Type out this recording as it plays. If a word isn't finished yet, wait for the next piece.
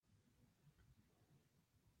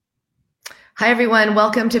Hi, everyone.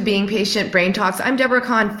 Welcome to Being Patient Brain Talks. I'm Deborah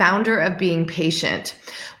Kahn, founder of Being Patient.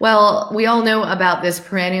 Well, we all know about this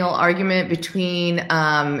perennial argument between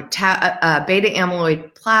beta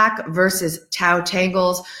amyloid plaque versus tau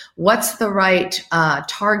tangles. What's the right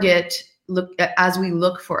target as we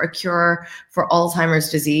look for a cure for Alzheimer's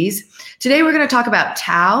disease? Today, we're going to talk about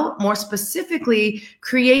tau, more specifically,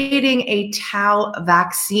 creating a tau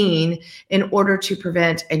vaccine in order to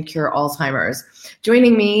prevent and cure Alzheimer's.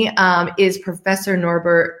 Joining me is Professor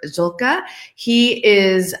Norbert Žulka. He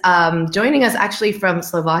is joining us actually from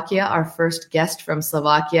Slovakia, our first guest from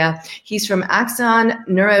Slovakia. He's from Axon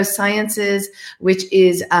Neurosciences, which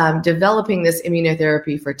is developing this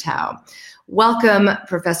immunotherapy for tau. Welcome,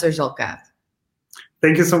 Professor Žulka.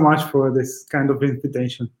 Thank you so much for this kind of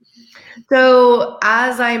invitation. So,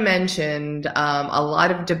 as I mentioned, a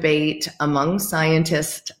lot of debate among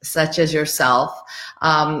scientists such as yourself.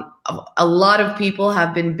 A lot of people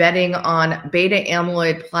have been betting on beta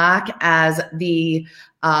amyloid plaque as the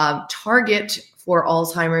target for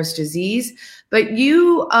Alzheimer's disease, but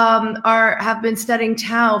you have been studying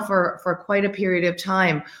tau for quite a period of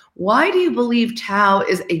time. Why do you believe tau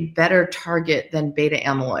is a better target than beta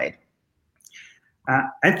amyloid?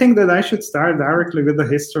 I think that I should start directly with the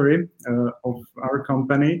history of our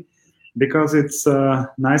company, because it's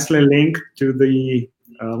nicely linked to the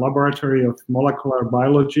Laboratory of Molecular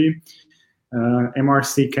Biology,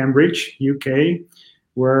 MRC Cambridge, UK,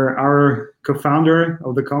 where our co-founder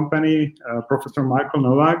of the company, Professor Michael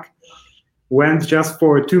Novak, went just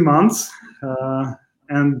for 2 months,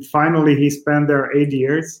 and finally he spent there 8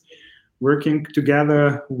 years working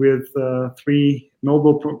together with 3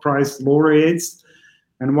 Nobel Prize laureates,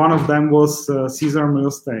 and one of them was Cesar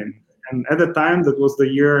Milstein. And at the time, that was the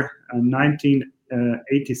year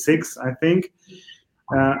 1986, I think,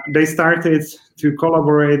 they started to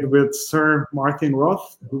collaborate with Sir Martin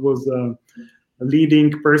Roth, who was a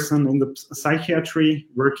leading person in the psychiatry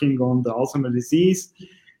working on the Alzheimer's disease.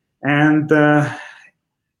 And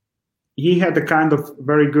he had a kind of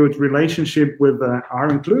very good relationship with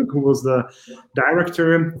Aaron Klug, who was the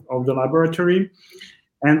director of the laboratory.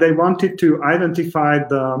 And they wanted to identify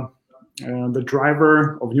the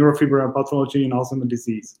driver of neurofibrillary pathology in Alzheimer's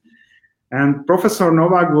disease. And Professor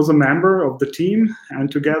Novak was a member of the team,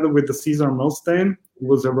 and together with the Cesar Milstein, who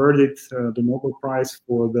was awarded the Nobel Prize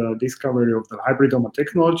for the discovery of the hybridoma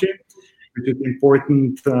technology, which is an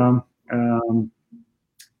important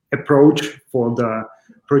approach for the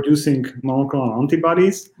producing monoclonal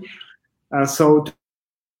antibodies. So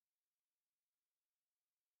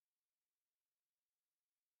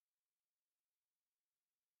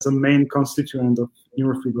the main constituent of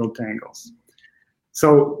neurofibrillary tangles.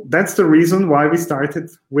 So that's the reason why we started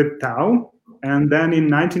with tau. And then in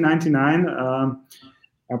 1999,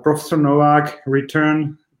 Professor Novak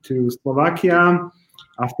returned to Slovakia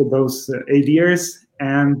after those 8 years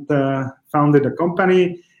and founded a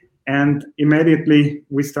company. And immediately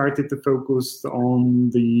we started to focus on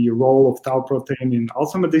the role of tau protein in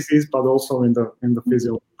Alzheimer's disease, but also in the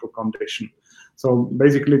physiological condition. So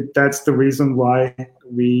basically, that's the reason why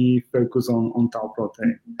we focus on tau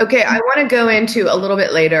protein. Okay, I want to go into a little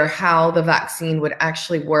bit later how the vaccine would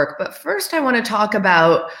actually work. But first, I want to talk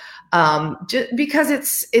about, because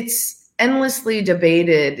it's endlessly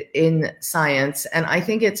debated in science, and I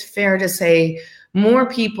think it's fair to say more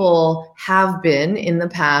people have been in the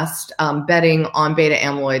past betting on beta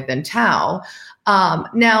amyloid than tau.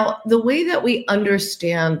 Now, the way that we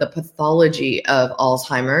understand the pathology of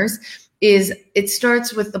Alzheimer's is it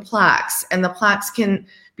starts with the plaques, and the plaques can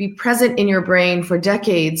be present in your brain for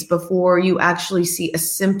decades before you actually see a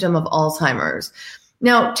symptom of Alzheimer's.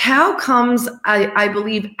 Now, tau comes, I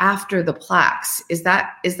believe, after the plaques. Is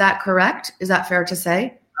that correct? Is that fair to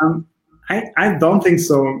say? I don't think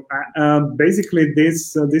so. Basically,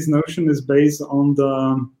 this notion is based on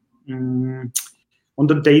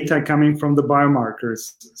the data coming from the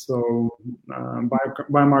biomarkers. So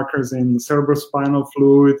biomarkers in cerebrospinal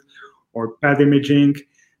fluid or PET imaging,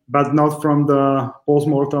 but not from the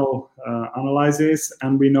post-mortem analysis.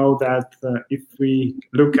 And we know that if we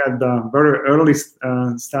look at the very early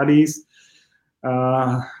studies,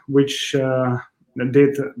 which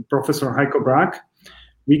did Professor Heiko Brack,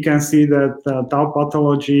 we can see that tau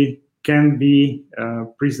pathology can be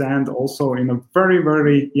present also in a very,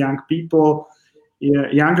 very young people,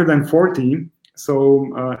 younger than 40. So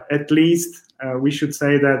at least we should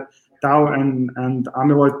say that tau and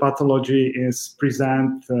amyloid pathology is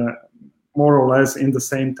present more or less in the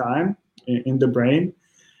same time in the brain.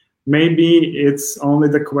 Maybe it's only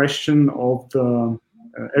the question of the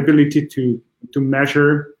ability to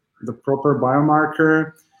measure the proper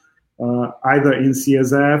biomarker either in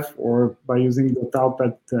CSF or by using the tau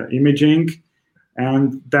PET imaging.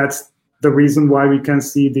 And that's the reason why we can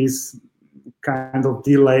see this kind of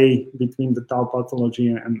delay between the tau pathology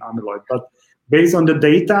and amyloid. But based on the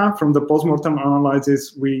data from the postmortem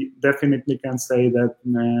analysis, we definitely can say that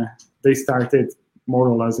they started more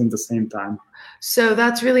or less in the same time. So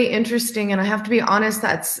that's really interesting, and I have to be honest,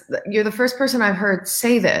 you're the first person I've heard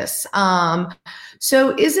say this.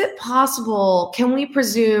 So is it possible, can we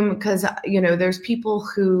presume, because there's people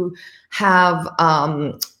who have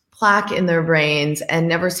plaque in their brains and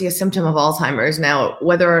never see a symptom of Alzheimer's. Now,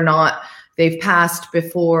 whether or not they've passed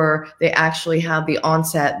before they actually have the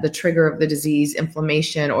onset, the trigger of the disease,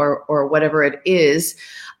 inflammation, or whatever it is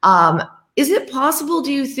it possible,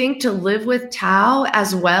 do you think, to live with tau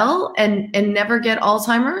as well and never get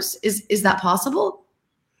Alzheimer's? Is that possible?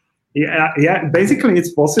 Yeah. Basically,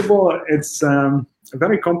 it's possible. It's a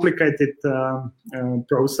very complicated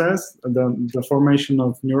process, the formation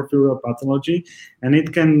of neurofibrillary pathology, and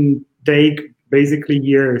it can take basically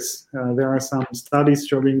years. There are some studies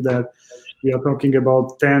showing that we are talking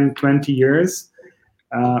about 10, 20 years.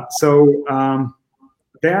 There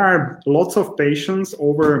are lots of patients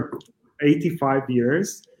over 85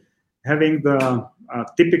 years having the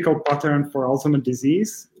typical pattern for Alzheimer's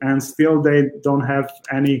disease, and still they don't have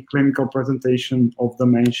any clinical presentation of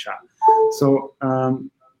dementia. So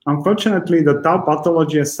unfortunately, the tau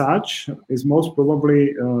pathology as such is most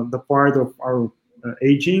probably the part of our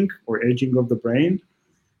aging or aging of the brain.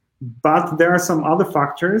 But there are some other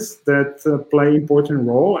factors that play an important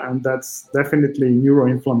role, and that's definitely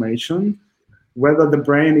neuroinflammation, whether the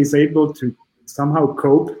brain is able to somehow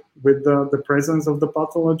cope with the presence of the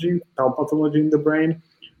pathology, tau pathology in the brain,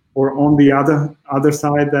 or on the other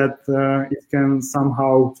side that it can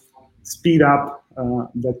somehow speed up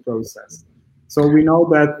that process. So we know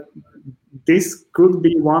that this could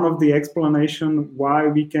be one of the explanations why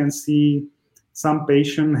we can see some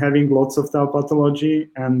patient having lots of tau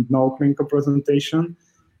pathology and no clinical presentation,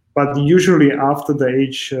 but usually after the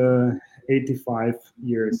age 85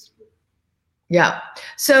 years. Yeah.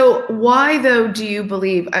 So why, though, do you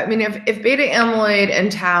believe, I mean, if beta amyloid and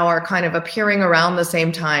tau are kind of appearing around the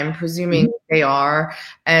same time, presuming they are,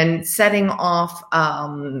 and setting off,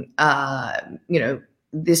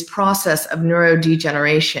 this process of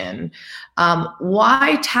neurodegeneration,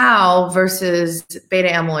 why tau versus beta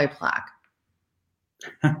amyloid plaque?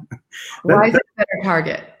 Why is it a better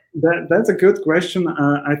target? That's a good question.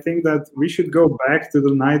 I think that we should go back to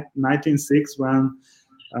the 1906 when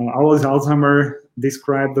Alois Alzheimer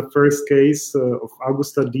described the first case of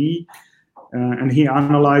Augusta D. And he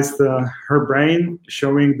analyzed her brain,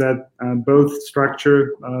 showing that both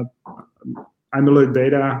structure, amyloid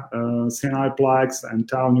beta, senile plaques, and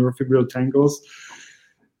tau neurofibrillary tangles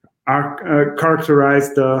are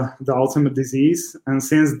characterized the Alzheimer's disease. And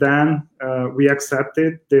since then, we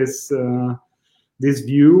accepted this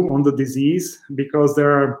view on the disease because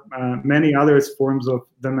there are many other forms of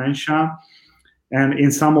dementia. And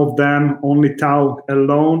in some of them, only tau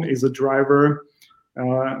alone is a driver.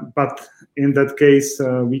 But in that case,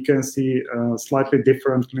 we can see a slightly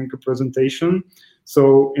different clinical presentation.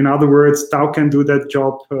 So in other words, tau can do that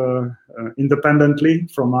job independently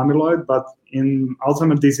from amyloid. But in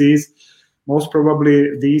Alzheimer's disease, most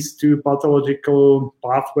probably these two pathological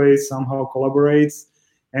pathways somehow collaborate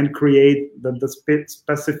and create the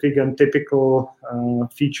specific and typical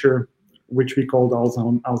feature, which we call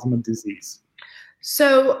Alzheimer's disease.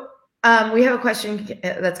 So we have a question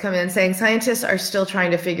that's come in saying scientists are still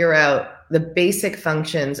trying to figure out the basic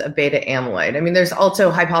functions of beta amyloid. I mean, there's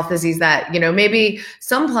also hypotheses that, maybe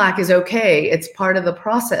some plaque is okay. It's part of the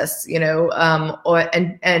process,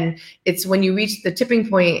 and it's when you reach the tipping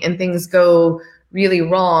point and things go really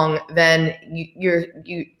wrong, then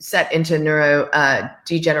you set into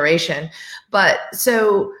neurodegeneration. But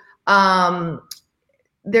so,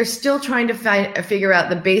 they're still trying to figure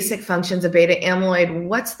out the basic functions of beta amyloid.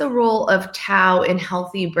 What's the role of tau in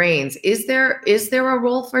healthy brains? Is there a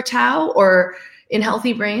role for tau or in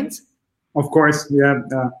healthy brains? Of course, yeah.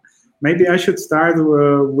 Maybe I should start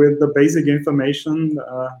with the basic information.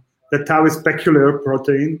 The tau is peculiar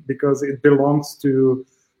protein because it belongs to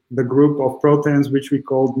the group of proteins which we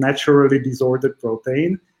call naturally disordered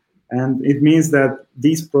protein. And it means that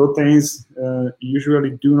these proteins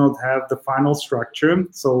usually do not have the final structure.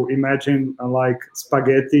 So imagine like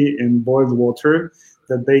spaghetti in boiled water,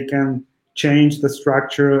 that they can change the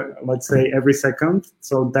structure, let's say, every second.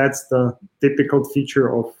 So that's the typical feature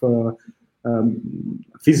of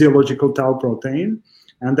physiological tau protein.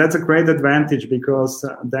 And that's a great advantage because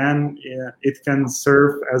then it can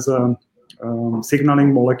serve as a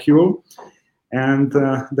signaling molecule. And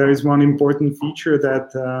there is one important feature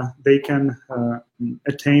that they can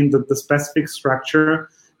attain the specific structure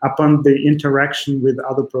upon the interaction with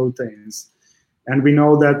other proteins. And we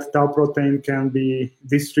know that tau protein can be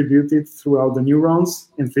distributed throughout the neurons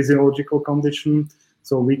in physiological condition.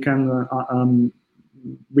 So we can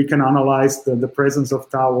analyze the presence of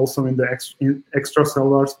tau also in the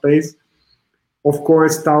extracellular space. Of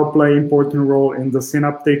course, tau play important role in the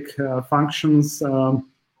synaptic functions.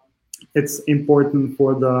 It's important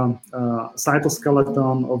for the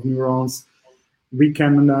cytoskeleton of neurons. We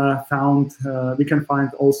can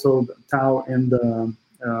find also tau in the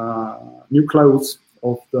nucleus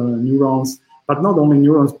of the neurons, but not only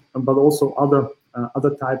neurons, but also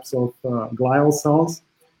other types of glial cells.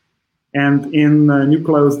 And in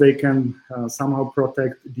nucleus, they can somehow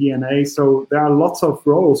protect DNA. So there are lots of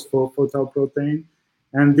roles for tau protein,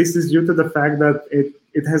 and this is due to the fact that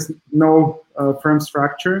it has no firm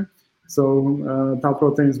structure. So tau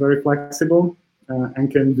protein is very flexible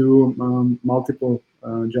and can do multiple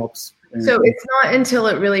jobs. So it's not until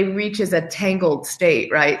it really reaches a tangled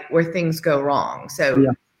state, right, where things go wrong. So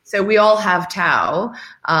yeah. So we all have tau,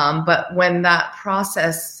 but when that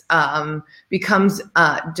process becomes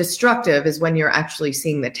destructive is when you're actually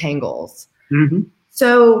seeing the tangles. Mm-hmm.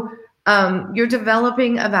 So you're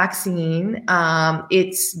developing a vaccine.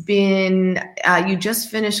 It's been, you just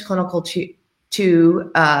finished clinical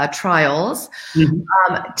two trials.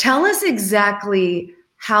 Mm-hmm. Tell us exactly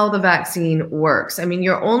how the vaccine works. I mean,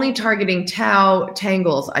 you're only targeting tau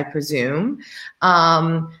tangles, I presume.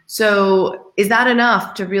 So is that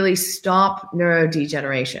enough to really stop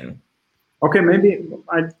neurodegeneration? Okay, maybe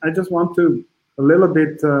I just want to a little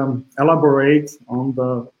bit elaborate on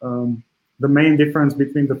the main difference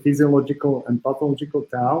between the physiological and pathological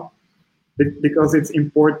tau, because it's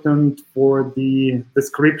important for the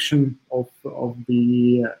description of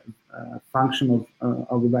the function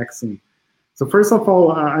of the vaccine. So first of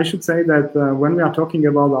all, I should say that when we are talking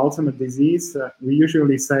about Alzheimer's disease, we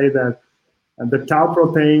usually say that the tau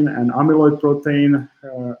protein and amyloid protein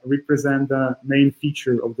represent the main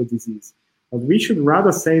feature of the disease. But we should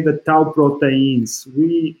rather say the tau proteins.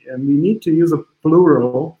 We need to use a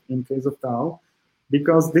plural in case of tau,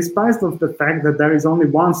 because despite of the fact that there is only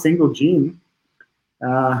one single gene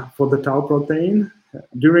for the tau protein,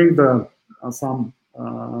 during the some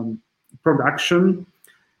production,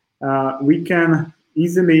 we can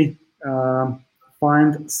easily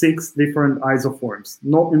find 6 different isoforms.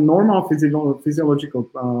 In normal physiological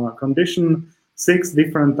condition, 6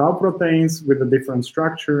 different tau proteins with a different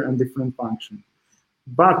structure and different function.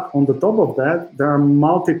 But on the top of that, there are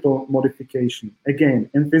multiple modifications. Again,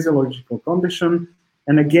 in physiological condition,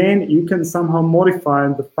 and again, you can somehow modify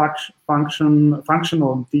the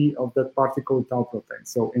functionality of that particular tau protein.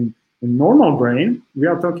 So in normal brain, we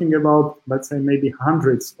are talking about, let's say, maybe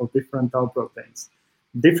hundreds of different tau proteins.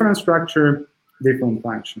 Different structure, different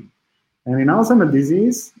function. And in Alzheimer's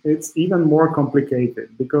disease, it's even more complicated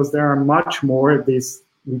because there are much more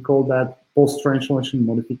we call that post-translational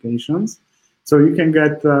modifications. So you can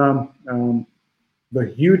get the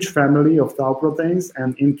huge family of tau proteins.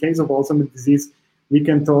 And in case of Alzheimer's disease, we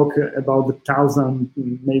can talk about the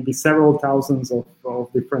maybe several thousands of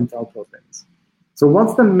different tau proteins. So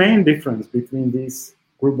what's the main difference between these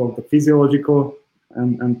group of the physiological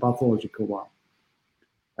and pathological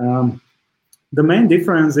one? The main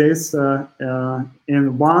difference is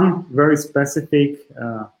in one very specific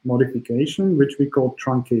modification, which we call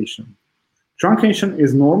truncation. Truncation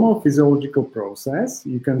is normal physiological process.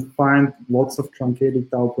 You can find lots of truncated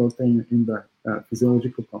tau protein in the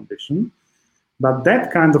physiological condition. But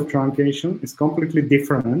that kind of truncation is completely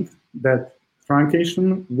different than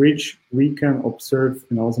truncation which we can observe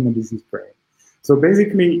in Alzheimer's disease brain. So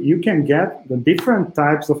basically, you can get the different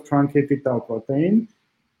types of truncated tau protein.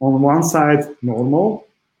 On one side, normal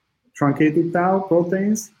truncated tau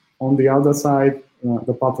proteins. On the other side,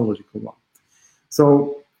 the pathological one.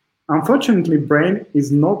 So unfortunately, brain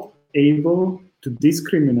is not able to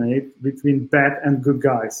discriminate between bad and good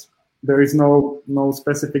guys. There is no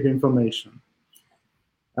specific information.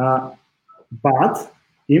 But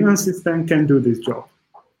immune system can do this job.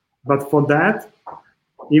 But for that,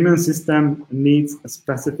 immune system needs a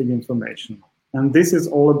specific information. And this is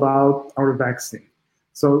all about our vaccine.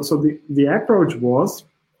 So the approach was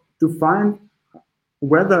to find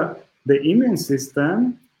whether the immune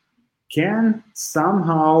system can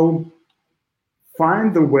somehow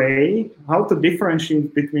find the way how to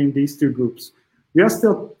differentiate between these two groups. We are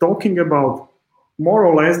still talking about more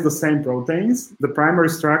or less the same proteins. The primary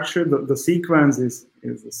structure, the sequence is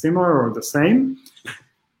similar or the same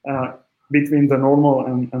between the normal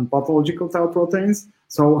and pathological tau proteins.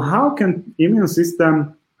 So how can immune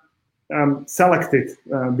system select it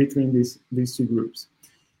between these two groups?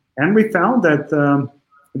 And we found that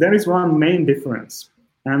there is one main difference,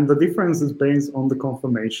 and the difference is based on the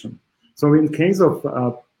conformation. So in case of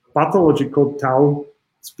pathological tau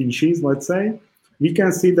species, let's say, we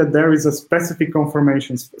can see that there is a specific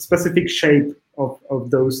conformation, specific shape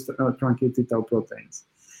of those truncated tau proteins.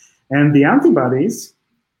 And the antibodies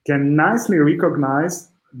can nicely recognize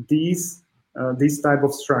this type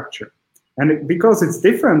of structure. And because it's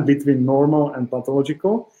different between normal and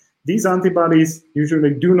pathological, these antibodies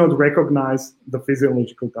usually do not recognize the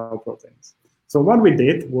physiological tau proteins. So what we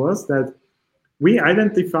did was that we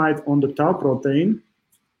identified on the tau protein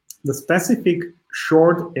the specific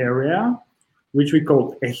short area, which we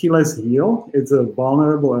call Achilles heel. It's a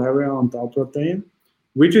vulnerable area on tau protein,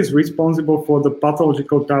 which is responsible for the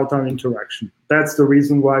pathological tau-tau interaction. That's the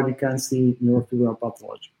reason why we can see neurofibril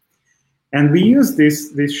pathology. And we use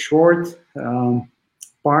this short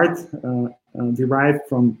part derived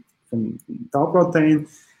from tau protein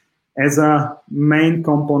as a main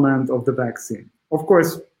component of the vaccine. Of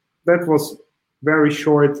course, that was very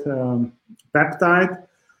short peptide,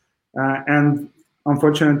 and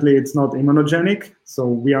unfortunately, it's not immunogenic, so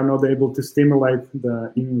we are not able to stimulate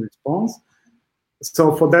the immune response.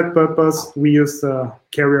 So for that purpose, we use a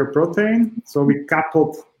carrier protein. So we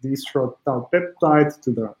coupled this short tau peptide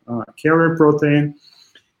to the carrier protein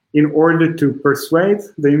in order to persuade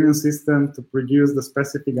the immune system to produce the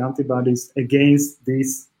specific antibodies against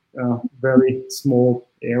this very small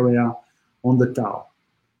area on the tau.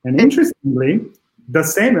 And interestingly, the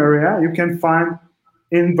same area you can find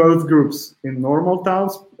in both groups, in normal tau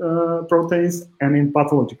proteins and in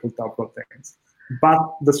pathological tau proteins, but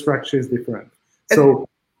the structure is different. So,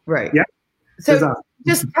 right. Yeah. So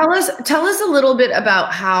just tell us a little bit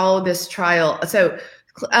about how this trial. So,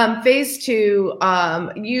 phase 2,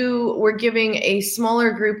 you were giving a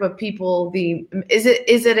smaller group of people it's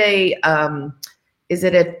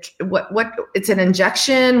an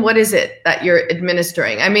injection? What is it that you're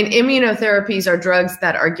administering? I mean, immunotherapies are drugs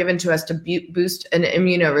that are given to us to boost an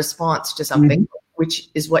immunoresponse to something, which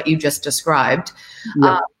is what you just described.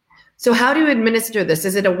 Yeah. So how do you administer this?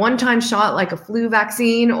 Is it a one-time shot like a flu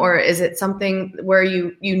vaccine, or is it something where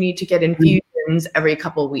you need to get infusions every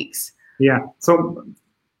couple of weeks? Yeah, so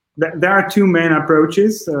there are two main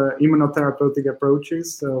approaches, immunotherapeutic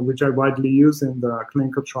approaches, which are widely used in the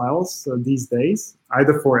clinical trials these days,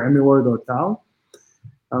 either for amyloid or tau.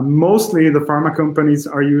 Mostly the pharma companies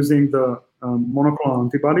are using the monoclonal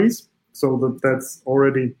antibodies, so that's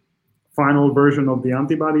already final version of the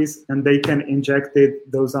antibodies, and they can inject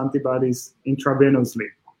those antibodies intravenously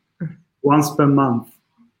once per month.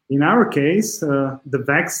 In our case, the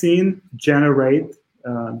vaccine generates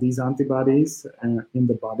these antibodies in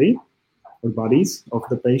the body or bodies of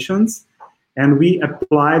the patients, and we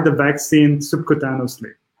apply the vaccine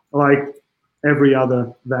subcutaneously, like every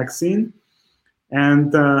other vaccine.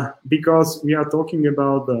 And because we are talking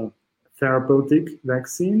about the therapeutic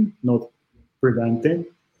vaccine, not preventive,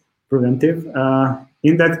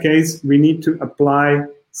 in that case, we need to apply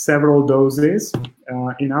several doses.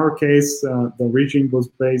 In our case, the regime was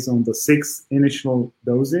based on the 6 initial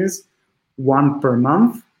doses, 1 per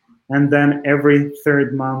month, and then every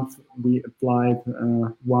third month we applied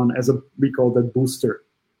one as we call that booster,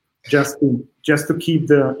 just to keep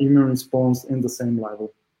the immune response in the same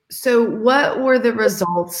level. So what were the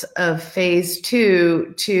results of phase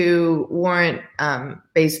 2 to warrant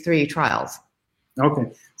phase 3 trials?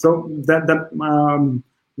 Okay, so that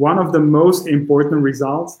one of the most important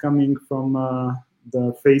results coming from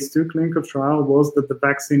the phase 2 clinical trial was that the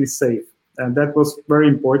vaccine is safe. And that was very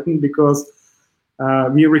important because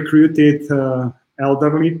we recruited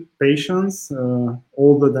elderly patients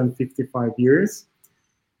older than 55 years.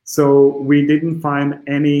 So we didn't find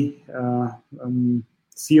any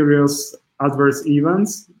serious adverse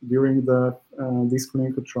events during this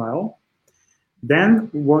clinical trial. Then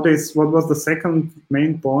what was the second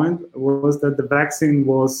main point was that the vaccine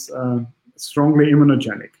was strongly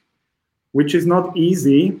immunogenic, which is not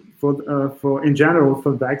easy for in general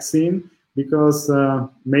for vaccine, because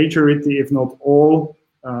majority, if not all,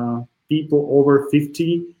 people over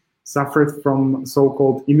 50 suffered from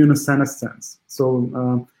so-called immunosenescence.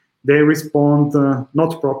 So they respond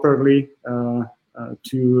not properly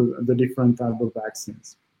to the different type of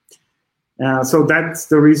vaccines. So that's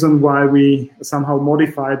the reason why we somehow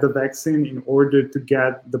modified the vaccine in order to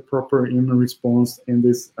get the proper immune response in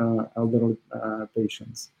these elderly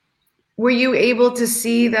patients. Were you able to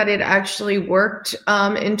see that it actually worked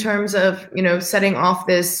in terms of, setting off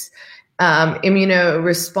this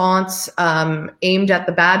immunoresponse aimed at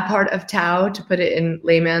the bad part of tau, to put it in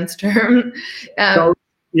layman's term. So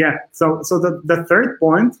the third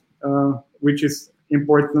point, which is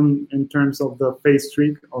important in terms of the phase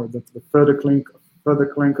 3 or the further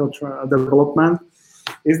clinical development,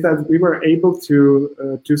 is that we were able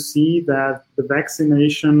to see that the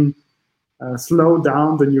vaccination slowed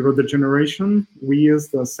down the neurodegeneration. We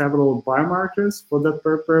used several biomarkers for that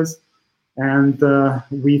purpose, and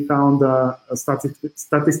we found a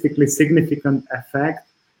statistically significant effect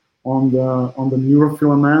on the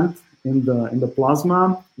neurofilament in the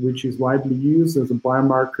plasma, which is widely used as a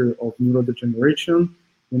biomarker of neurodegeneration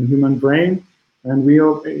in human brain. And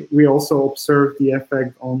we also observed the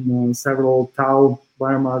effect on several tau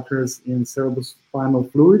biomarkers in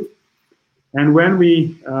cerebrospinal fluid. And when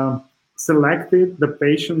we selected the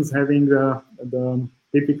patients having the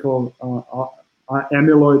typical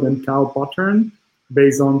amyloid and tau pattern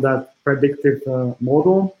based on that predictive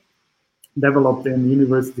model developed in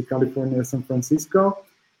University of California, San Francisco,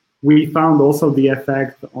 we found also the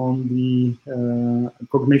effect on the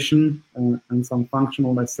cognition and some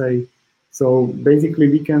functional assay. So basically,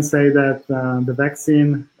 we can say that the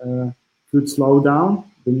vaccine could slow down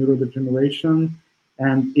the neurodegeneration.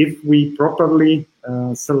 And if we properly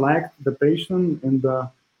select the patient in the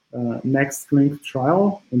next clinical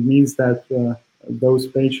trial, it means that those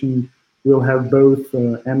patients will have both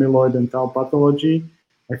amyloid and tau pathology.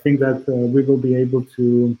 I think that we will be able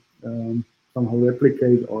to somehow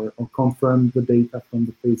replicate or confirm the data from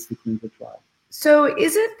the phase 3 clinical trial. So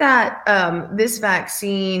is it that this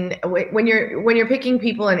vaccine, when you're picking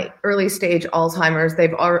people in early stage Alzheimer's,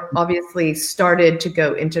 they've obviously started to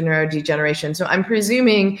go into neurodegeneration. So I'm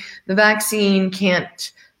presuming the vaccine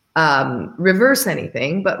can't reverse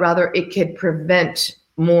anything, but rather it could prevent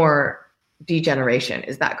more degeneration.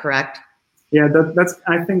 Is that correct? Yeah,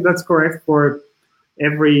 I think that's correct for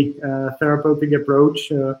every therapeutic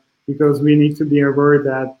approach, because we need to be aware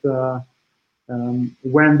that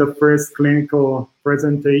when the first clinical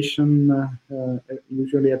presentation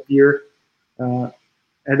usually appear,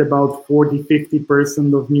 at about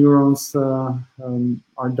 40-50% of neurons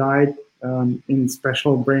are died in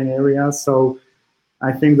special brain areas. So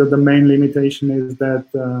I think that the main limitation is that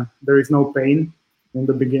there is no pain in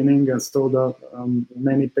the beginning, and so the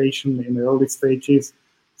many patients in the early stages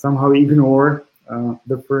somehow ignore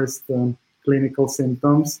the first clinical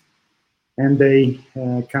symptoms, and they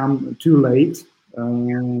come too late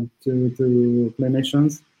to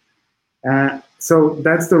clinicians. So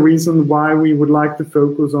that's the reason why we would like to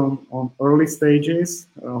focus on early stages,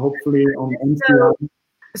 hopefully on MCI.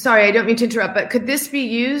 Sorry, I don't mean to interrupt, but could this be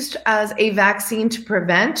used as a vaccine to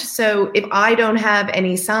prevent? So if I don't have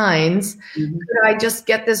any signs, could I just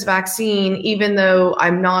get this vaccine even though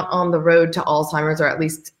I'm not on the road to Alzheimer's, or at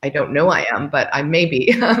least I don't know I am, but I may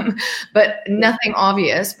be, but nothing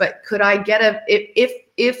obvious. But could I get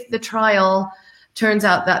if the trial turns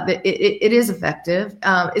out that it is effective,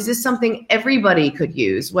 is this something everybody could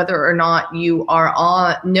use, whether or not you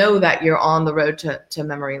know that you're on the road to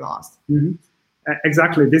memory loss? Mm-hmm.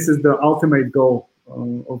 Exactly. This is the ultimate goal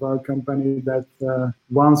of our company, that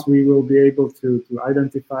once we will be able to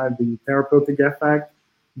identify the therapeutic effect,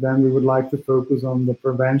 then we would like to focus on the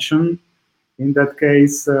prevention. In that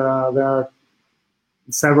case, there are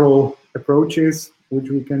several approaches which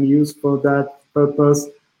we can use for that purpose.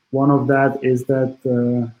 One of that is that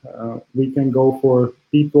we can go for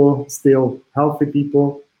people, still healthy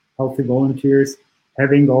people, healthy volunteers,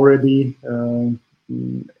 having already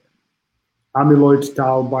amyloid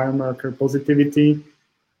tau biomarker positivity,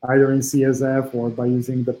 either in CSF or by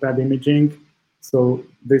using the PET imaging. So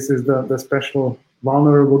this is the special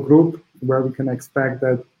vulnerable group where we can expect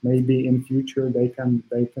that maybe in future they can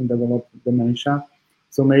develop dementia.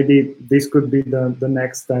 So maybe this could be the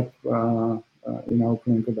next step in our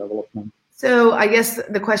clinical development. So I guess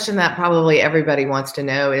the question that probably everybody wants to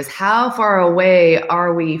know is, how far away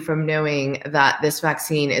are we from knowing that this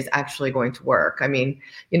vaccine is actually going to work? I mean,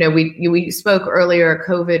 we spoke earlier,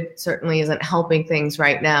 COVID certainly isn't helping things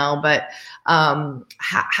right now, but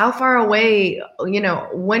how far away,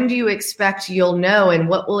 when do you expect you'll know, and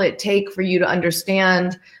what will it take for you to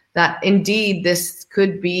understand that indeed this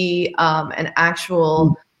could be an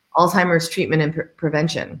actual Alzheimer's treatment and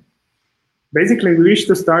prevention? Basically, we wish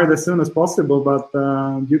to start as soon as possible, but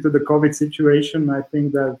due to the COVID situation, I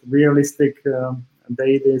think that realistic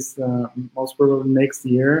date is most probably next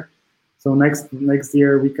year. So next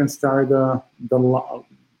year we can start the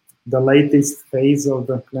latest phase of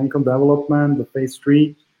the clinical development, the phase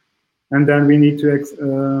 3, and then we need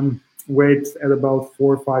to wait at about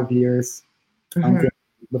 4 or 5 years until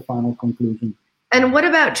the final conclusion. And what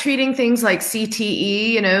about treating things like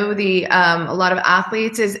CTE? The a lot of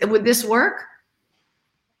athletes. Would this work?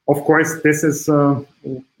 Of course, this is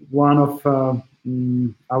one of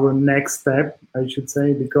our next step, I should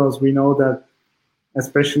say, because we know that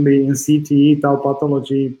especially in CTE, tau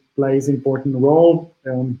pathology plays important role.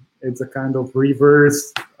 It's a kind of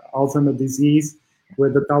reverse Alzheimer's disease where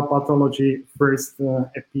the tau pathology first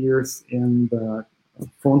appears in the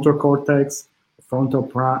frontal cortex, frontal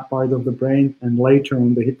part of the brain, and later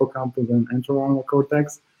on the hippocampus and entorhinal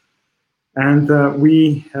cortex. And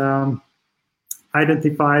we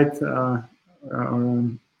identified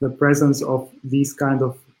the presence of these kind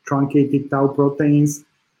of truncated tau proteins,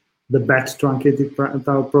 the BET truncated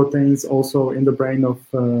tau proteins, also in the brain of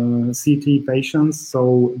CT patients.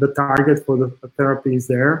 So the target for the therapy is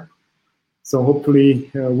there. So hopefully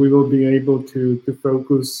we will be able to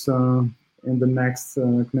focus in the next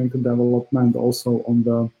clinical development also on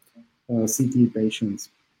the CT patients.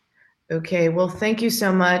 Okay, well, thank you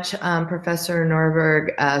so much, Professor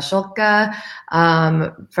Norberg Schulke,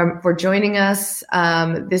 for joining us.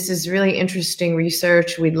 This is really interesting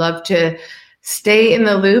research. We'd love to stay in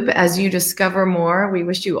the loop as you discover more. We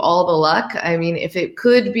wish you all the luck. I mean, if it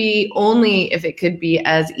could be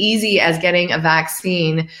as easy as getting a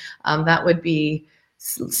vaccine, that would be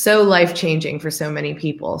so life-changing for so many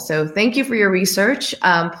people. So thank you for your research.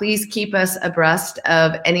 Please keep us abreast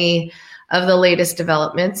of any of the latest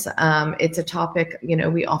developments. It's a topic,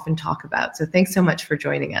 we often talk about. So thanks so much for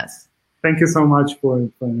joining us. Thank you so much for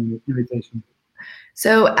the invitation.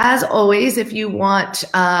 So as always, if you want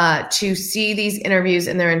to see these interviews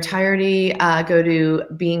in their entirety, go to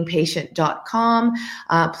beingpatient.com.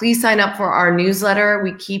 Please sign up for our newsletter.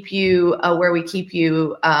 We keep you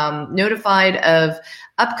notified of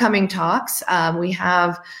upcoming talks. We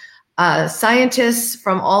have scientists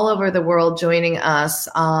from all over the world joining us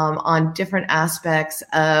on different aspects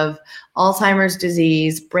of Alzheimer's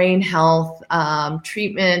disease, brain health,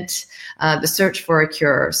 treatment, the search for a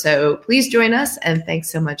cure. So please join us, and thanks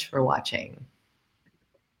so much for watching.